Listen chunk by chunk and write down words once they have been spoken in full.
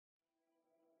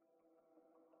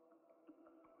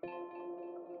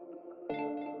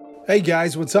Hey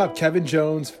guys, what's up? Kevin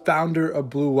Jones, founder of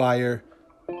Blue Wire.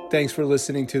 Thanks for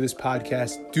listening to this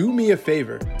podcast. Do me a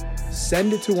favor,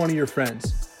 send it to one of your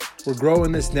friends. We're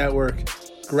growing this network,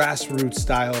 grassroots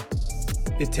style.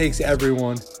 It takes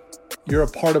everyone. You're a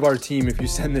part of our team if you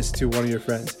send this to one of your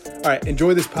friends. All right,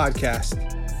 enjoy this podcast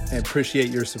and appreciate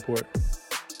your support.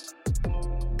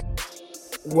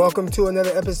 Welcome to another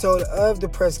episode of the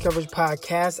Press Coverage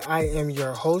Podcast. I am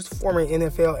your host, former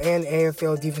NFL and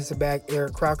AFL defensive back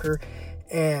Eric Crocker.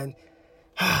 And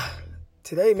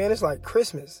today, man, it's like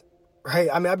Christmas, right?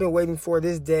 I mean, I've been waiting for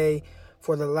this day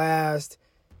for the last,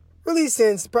 really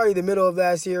since probably the middle of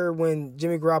last year when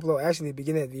Jimmy Garoppolo, actually the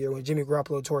beginning of the year when Jimmy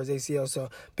Garoppolo tore his ACL. So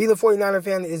being a 49er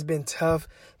fan, it's been tough.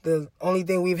 The only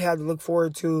thing we've had to look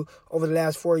forward to over the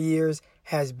last 4 years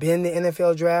has been the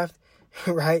NFL draft.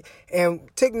 Right?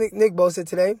 And took Nick Bosa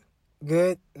today.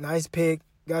 Good. Nice pick.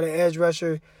 Got an edge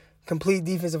rusher. Complete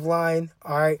defensive line.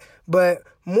 All right. But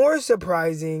more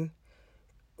surprising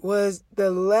was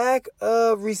the lack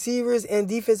of receivers and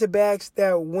defensive backs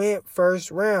that went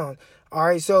first round. All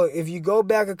right. So if you go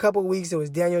back a couple weeks, it was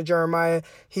Daniel Jeremiah.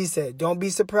 He said, don't be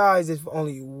surprised if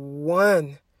only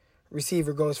one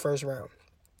receiver goes first round.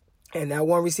 And that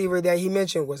one receiver that he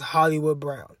mentioned was Hollywood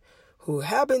Brown, who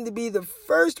happened to be the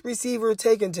first receiver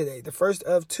taken today, the first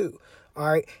of two. All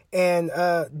right. And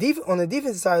on the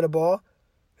defensive side of the ball,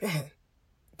 man,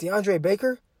 DeAndre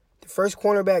Baker, the first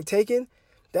cornerback taken,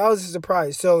 that was a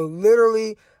surprise. So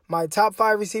literally my top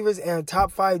 5 receivers and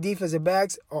top 5 defensive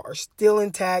backs are still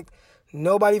intact.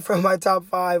 Nobody from my top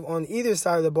 5 on either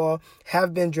side of the ball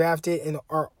have been drafted and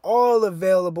are all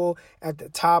available at the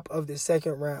top of the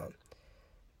second round.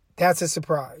 That's a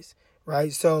surprise.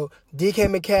 Right, so DK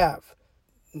Metcalf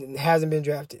hasn't been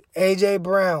drafted. A.J.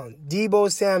 Brown,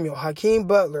 Deebo Samuel, Hakeem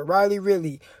Butler, Riley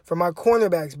Ridley. For my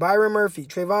cornerbacks, Byron Murphy,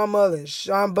 Trayvon Mullins,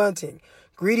 Sean Bunting,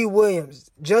 Greedy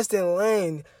Williams, Justin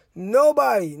Lane.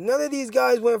 None of these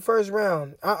guys went first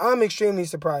round. I'm extremely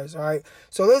surprised, all right?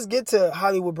 So let's get to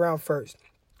Hollywood Brown first.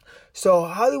 So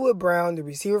Hollywood Brown, the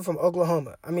receiver from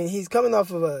Oklahoma. I mean, he's coming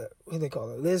off of what do they call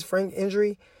it, Liz Frank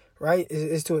injury. Right?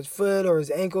 It's to his foot or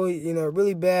his ankle,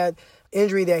 really bad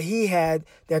injury that he had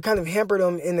that kind of hampered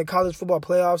him in the college football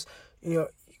playoffs. You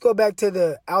go back to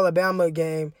the Alabama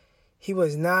game, he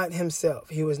was not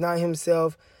himself. He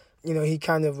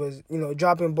kind of was,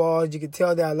 dropping balls. You could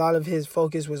tell that a lot of his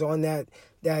focus was on that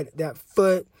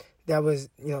foot that was,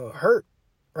 hurt,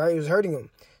 right? It was hurting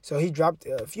him. So he dropped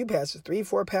a few passes,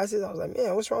 3-4 passes. I was like,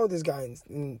 man, what's wrong with this guy?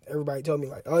 And everybody told me,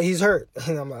 like, oh, he's hurt.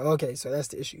 And I'm like, okay, so that's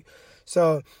the issue.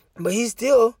 So, but he's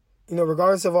still,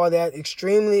 regardless of all that,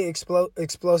 extremely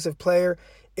explosive player.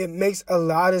 It makes a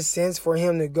lot of sense for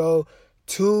him to go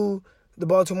to the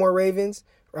Baltimore Ravens,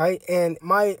 right? And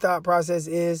my thought process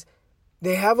is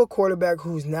they have a quarterback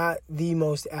who's not the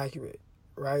most accurate,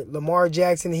 right? Lamar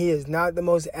Jackson, he is not the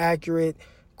most accurate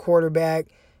quarterback.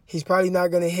 He's probably not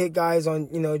going to hit guys on,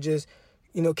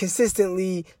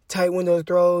 consistently tight window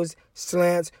throws,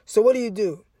 slants. So what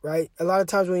do? Right? A lot of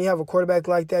times when you have a quarterback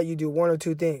like that, you do one or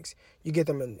two things. You get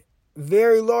them a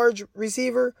very large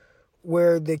receiver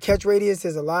where the catch radius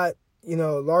is a lot,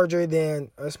 larger than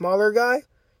a smaller guy.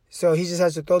 So he just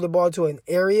has to throw the ball to an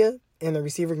area and the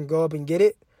receiver can go up and get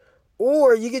it.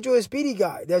 Or you get you a speedy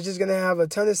guy that's just going to have a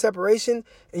ton of separation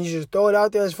and you just throw it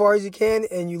out there as far as you can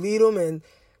and you lead him and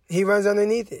he runs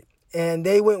underneath it. And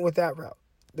they went with that route.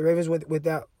 The Ravens went with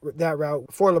that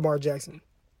route for Lamar Jackson.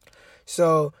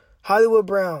 So Hollywood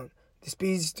Brown, the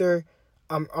speedster,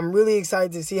 I'm really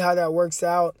excited to see how that works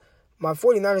out. My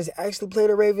 49ers actually play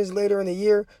the Ravens later in the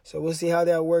year, so we'll see how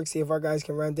that works, see if our guys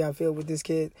can run downfield with this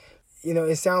kid.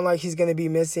 It sounds like he's going to be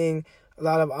missing a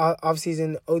lot of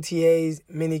offseason OTAs,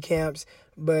 mini camps,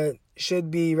 but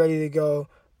should be ready to go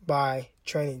by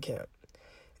training camp.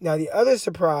 Now, the other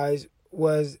surprise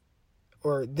was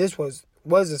a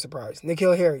surprise,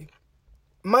 N'Keal Harry.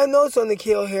 My notes on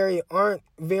N'Keal Harry aren't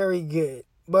very good.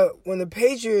 But when the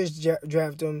Patriots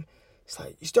draft him, it's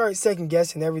like you start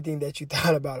second-guessing everything that you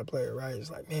thought about a player, right? It's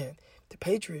like, man, the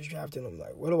Patriots drafted him.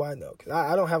 Like, what do I know? Because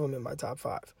I don't have him in my top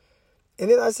 5.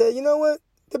 And then I said, you know what?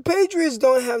 The Patriots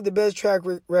don't have the best track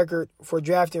record for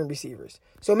drafting receivers.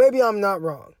 So maybe I'm not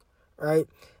wrong, right?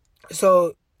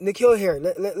 So N'Keal Harry,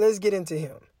 let's get into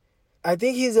him. I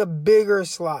think he's a bigger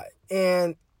slot.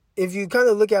 And if you kind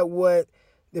of look at what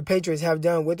the Patriots have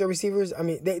done with the receivers, I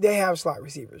mean, they have slot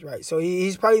receivers, right? So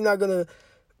he's probably not going to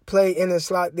play in the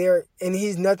slot there, and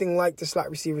he's nothing like the slot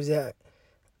receivers that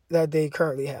they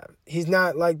currently have. He's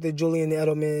not like the Julian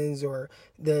Edelmans or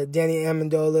the Danny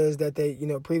Amendolas that they,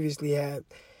 previously had.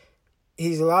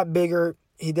 He's a lot bigger.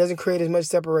 He doesn't create as much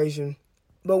separation.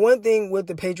 But one thing with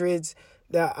the Patriots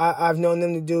that I've known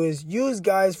them to do is use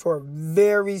guys for a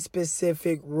very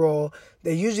specific role.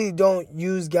 They usually don't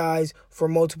use guys for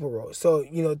multiple roles. So,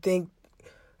 think,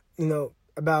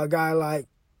 about a guy like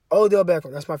Odell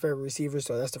Beckham. That's my favorite receiver,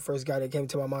 so that's the first guy that came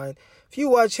to my mind. If you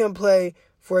watch him play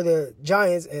for the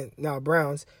Giants and now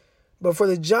Browns, but for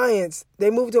the Giants, they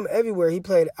moved him everywhere. He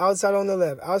played outside on the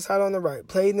left, outside on the right,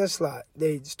 played in the slot.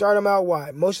 They start him out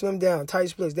wide, motion him down, tight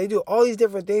splits. They do all these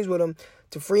different things with him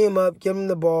to free him up, give him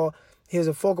the ball. He was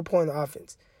a focal point of the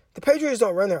offense. The Patriots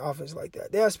don't run their offense like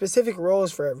that. They have specific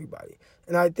roles for everybody.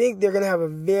 And I think they're going to have a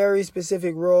very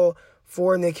specific role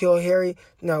for N'Keal Harry.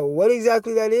 Now, what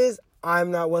exactly that is,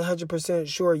 I'm not 100%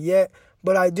 sure yet.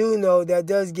 But I do know that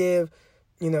does give,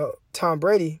 Tom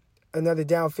Brady another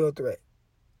downfield threat,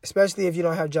 especially if you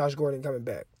don't have Josh Gordon coming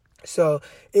back. So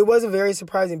it was a very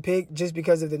surprising pick just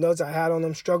because of the notes I had on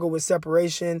him. Struggled with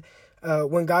separation.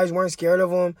 When guys weren't scared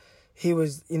of him, he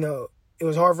was, it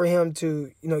was hard for him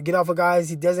to, get off of guys.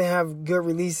 He doesn't have good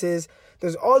releases.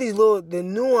 There's all these the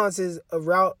nuances of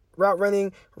route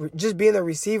running, just being a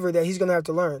receiver that he's going to have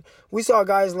to learn. We saw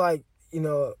guys like,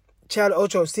 Chad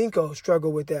Ochocinco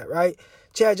struggle with that, right?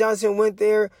 Chad Johnson went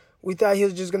there. We thought he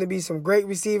was just going to be some great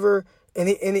receiver, and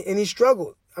he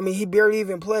struggled. I mean, he barely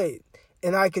even played.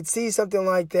 And I could see something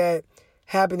like that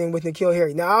happening with N'Keal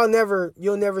Harry. Now,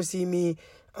 you'll never see me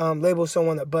label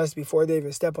someone a bust before they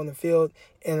even step on the field.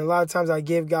 And a lot of times I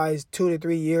give guys 2 to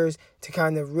 3 years to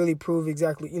kind of really prove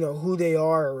exactly, who they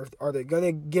are, or are they going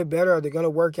to get better? Are they going to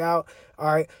work out?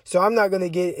 All right. So I'm not going to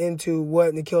get into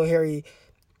what N'Keal Harry,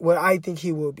 what I think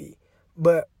he will be.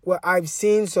 But what I've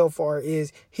seen so far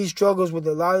is he struggles with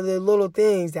a lot of the little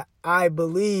things that I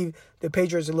believe the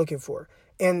Patriots are looking for.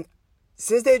 And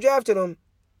since they drafted him,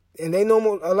 and they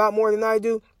know a lot more than I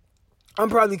do, I'm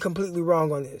probably completely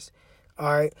wrong on this.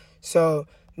 All right. So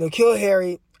N'Keal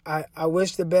Harry, I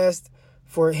wish the best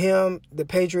for him, the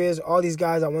Patriots, all these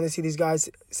guys. I want to see these guys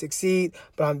succeed,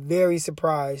 but I'm very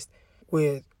surprised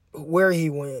with where he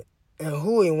went and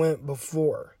who he went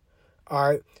before. All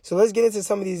right. So let's get into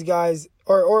some of these guys,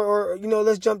 or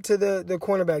let's jump to the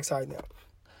cornerback side now.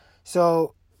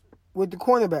 So with the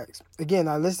cornerbacks, again,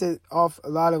 I listed off a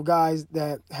lot of guys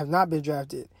that have not been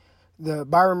drafted. The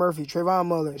Byron Murphy, Trayvon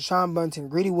Mullen, Sean Bunting,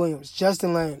 Greedy Williams,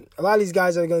 Justin Layne. A lot of these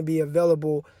guys are going to be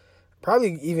available,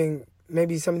 probably even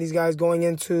maybe some of these guys going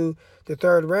into the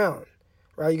third round,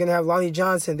 right? You're going to have Lonnie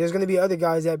Johnson. There's going to be other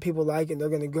guys that people like, and they're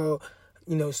going to go,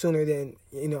 sooner than,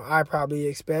 I probably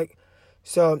expect.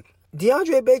 So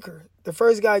DeAndre Baker, the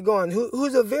first guy going,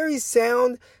 who's a very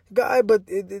sound guy, but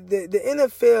the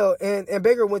NFL, and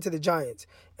Baker went to the Giants.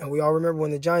 And we all remember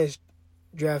when the Giants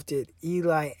drafted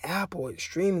Eli Apple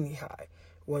extremely high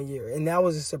one year, and that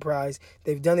was a surprise.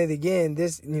 They've done it again.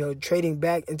 This, trading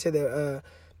back into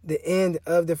the end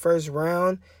of the first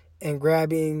round and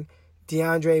grabbing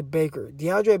DeAndre Baker.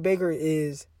 DeAndre Baker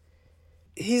he's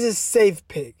a safe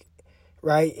pick,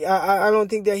 right? I don't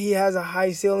think that he has a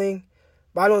high ceiling,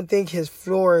 but I don't think his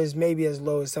floor is maybe as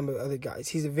low as some of the other guys.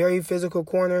 He's a very physical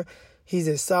corner. He's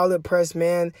a solid press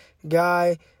man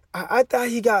guy. I thought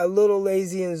he got a little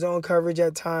lazy in zone coverage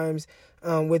at times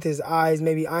with his eyes,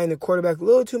 maybe eyeing the quarterback a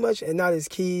little too much and not his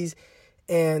keys,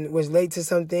 and was late to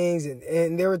some things.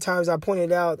 And there were times I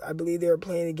pointed out, I believe they were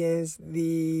playing against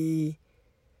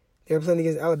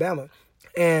Alabama.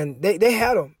 And they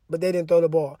had him, but they didn't throw the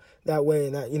ball that way.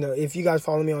 And, if you guys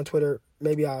follow me on Twitter,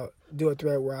 maybe I'll do a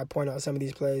thread where I point out some of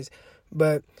these plays.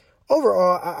 But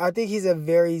overall, I think he's a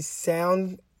very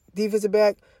sound defensive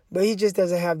back, but he just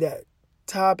doesn't have that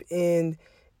top-end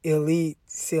elite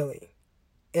ceiling.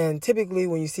 And typically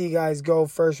when you see guys go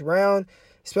first round,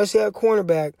 especially at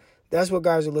cornerback, that's what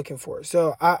guys are looking for.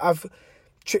 So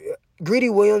Greedy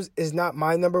Williams is not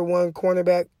my number one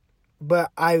cornerback,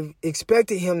 but I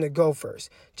expected him to go first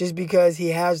just because he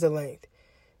has the length,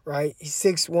 right? He's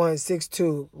 6'1",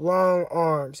 6'2", long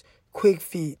arms, quick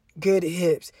feet, good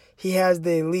hips. He has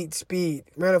the elite speed,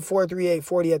 ran a 4.38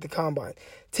 40 at the combine.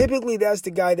 Typically, that's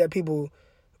the guy that people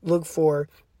look for,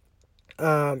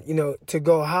 to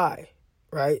go high,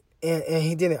 right? And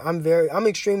he didn't. I'm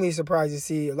extremely surprised to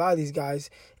see a lot of these guys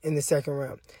in the second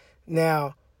round.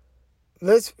 Now,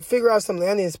 let's figure out some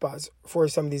landing spots for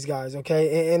some of these guys,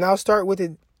 okay? And I'll start with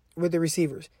the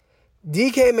receivers.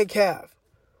 DK Metcalf,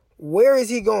 where is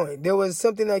he going? There was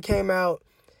something that came out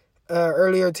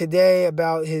earlier today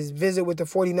about his visit with the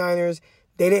 49ers.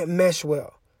 They didn't mesh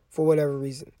well for whatever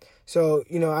reason. So,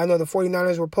 I know the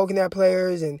 49ers were poking at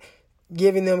players and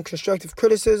giving them constructive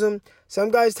criticism.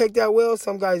 Some guys take that well,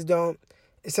 some guys don't.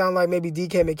 It sounded like maybe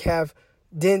DK Metcalf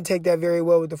didn't take that very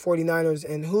well with the 49ers,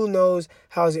 and who knows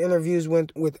how his interviews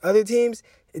went with other teams.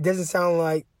 It doesn't sound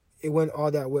like it went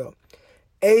all that well.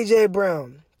 A.J.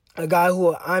 Brown, a guy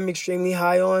who I'm extremely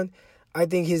high on. I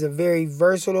think he's a very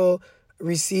versatile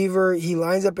receiver. He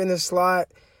lines up in the slot.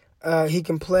 He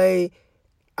can play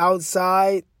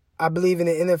outside. I believe in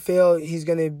the NFL, he's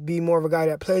going to be more of a guy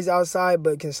that plays outside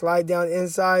but can slide down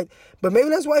inside. But maybe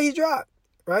that's why he dropped,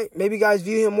 right? Maybe guys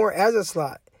view him more as a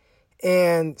slot.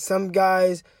 And some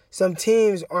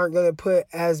teams aren't going to put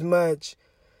as much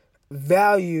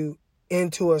value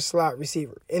into a slot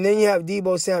receiver. And then you have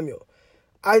Deebo Samuel.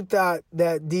 I thought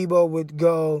that Deebo would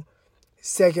go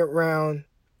second round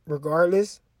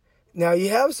regardless. Now, you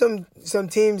have some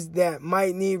teams that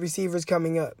might need receivers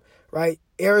coming up, right?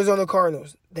 Arizona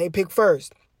Cardinals, they pick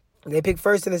first. They pick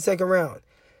first in the second round.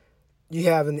 You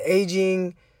have an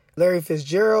aging Larry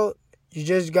Fitzgerald. You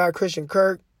just got Christian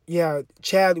Kirk. You have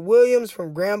Chad Williams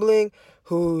from Grambling,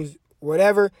 who's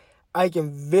whatever. I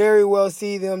can very well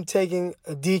see them taking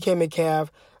a DK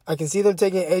Metcalf. I can see them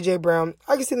taking A.J. Brown.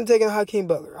 I can see them taking Hakeem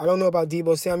Butler. I don't know about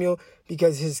Deebo Samuel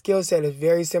because his skill set is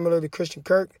very similar to Christian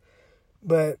Kirk.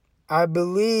 But I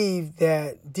believe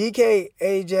that DK,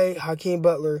 A.J., Hakeem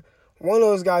Butler, one of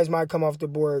those guys might come off the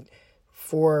board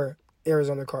for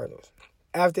Arizona Cardinals.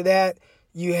 After that,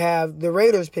 you have the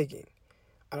Raiders picking.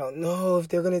 I don't know if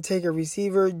they're going to take a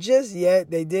receiver just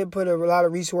yet. They did put a lot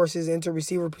of resources into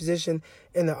receiver position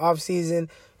in the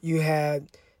offseason. You had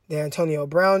the Antonio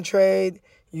Brown trade.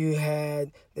 You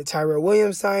had the Tyrell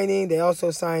Williams signing. They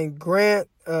also signed Grant,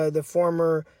 the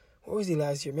former, what was he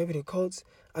last year? Maybe the Colts?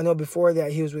 I know before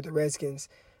that he was with the Redskins.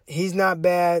 He's not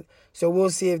bad, so we'll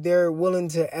see if they're willing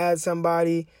to add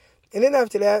somebody. And then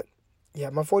after that, you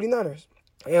have my 49ers.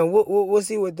 And we'll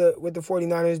see what the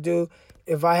 49ers do.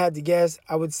 If I had to guess,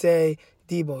 I would say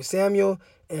Deebo Samuel.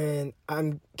 And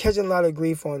I'm catching a lot of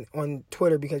grief on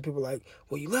Twitter because people are like,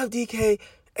 well, you love DK,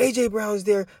 A.J. Brown's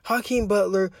there, Hakeem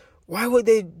Butler. Why would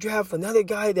they draft another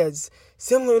guy that's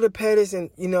similar to Pettis? And,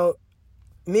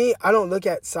 me, I don't look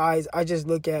at size. I just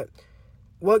look at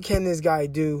what can this guy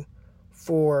do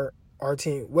for our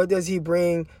team? What does he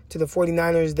bring to the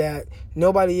 49ers that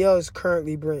nobody else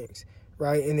currently brings,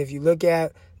 right? And if you look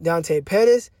at Dante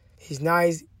Pettis, he's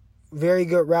nice, very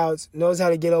good routes, knows how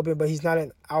to get open, but he's not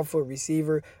an alpha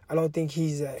receiver. I don't think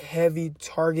he's a heavy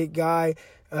target guy.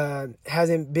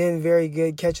 Hasn't been very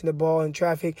good catching the ball in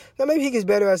traffic. Now, maybe he gets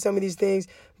better at some of these things,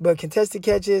 but contested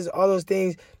catches, all those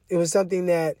things, it was something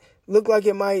that looked like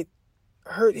it might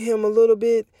hurt him a little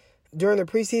bit during the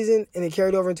preseason, and it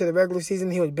carried over into the regular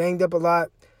season. He was banged up a lot.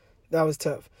 That was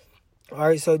tough. All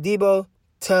right, so Deebo,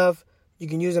 tough. You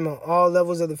can use him on all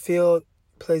levels of the field.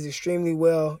 Plays extremely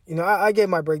well. I gave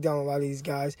my breakdown on a lot of these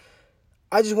guys.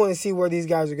 I just want to see where these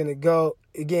guys are going to go.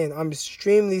 Again, I'm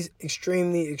extremely,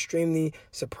 extremely, extremely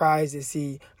surprised to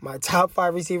see my top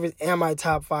 5 receivers and my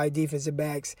top 5 defensive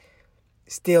backs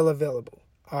still available.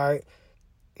 All right.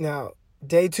 Now,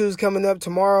 day 2 is coming up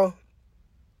tomorrow.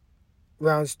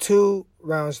 Rounds 2,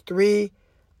 rounds 3.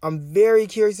 I'm very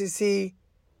curious to see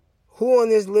who on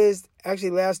this list actually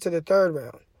lasts to the 3rd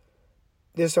round.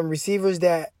 There's some receivers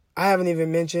that I haven't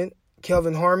even mentioned.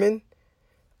 Kelvin Harmon,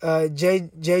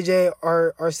 J.J.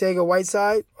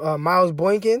 Arcega-Whiteside, Miles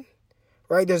Boykin,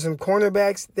 right? There's some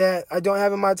cornerbacks that I don't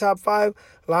have in my top 5.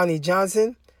 Lonnie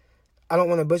Johnson. I don't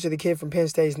want to butcher the kid from Penn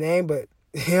State's name, but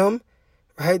him,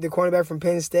 right? The cornerback from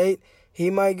Penn State. He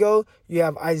might go. You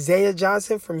have Isaiah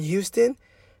Johnson from Houston.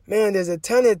 Man, there's a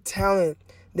ton of talent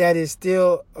that is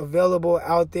still available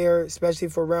out there, especially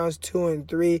for rounds 2 and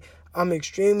 3. I'm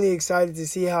extremely excited to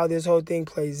see how this whole thing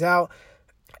plays out.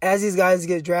 As these guys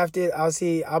get drafted, I'll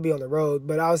be on the road,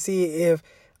 but I'll see if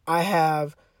I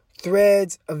have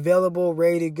threads available,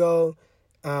 ready to go.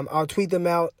 I'll tweet them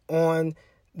out on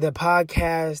the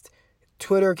podcast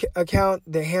Twitter account.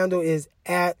 The handle is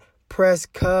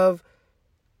 @PressCov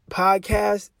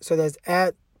Podcast. So that's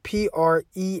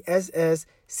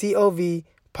 @PRESSCOV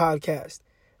Podcast.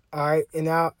 All right, and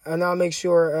I'll make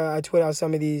sure I tweet out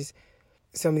some of these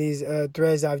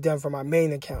threads I've done for my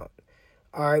main account.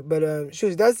 All right, but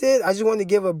that's it. I just wanted to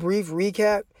give a brief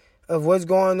recap of what's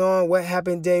going on, what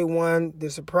happened day 1, the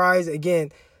surprise.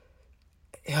 Again,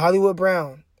 Hollywood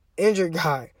Brown, injured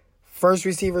guy, first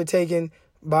receiver taken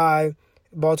by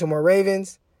Baltimore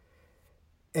Ravens.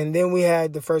 And then we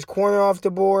had the first corner off the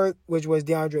board, which was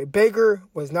DeAndre Baker,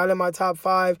 was not in my top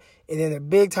 5. And then a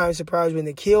big-time surprise with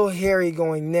N'Keal Harry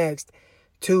going next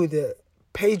to the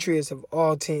Patriots of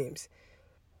all teams.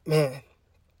 Man,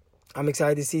 I'm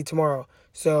excited to see tomorrow.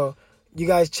 So you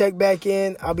guys check back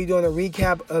in. I'll be doing a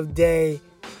recap of day.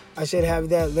 I should have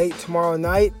that late tomorrow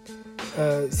night.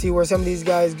 See where some of these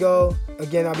guys go.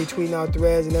 Again, I'll be tweeting out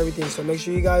threads and everything. So make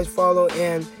sure you guys follow.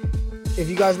 And if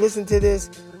you guys listen to this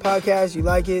podcast, you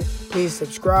like it, please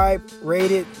subscribe,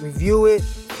 rate it, review it.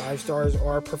 5 stars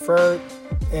are preferred.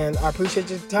 And I appreciate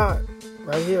your time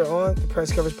right here on the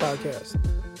Press Coverage Podcast.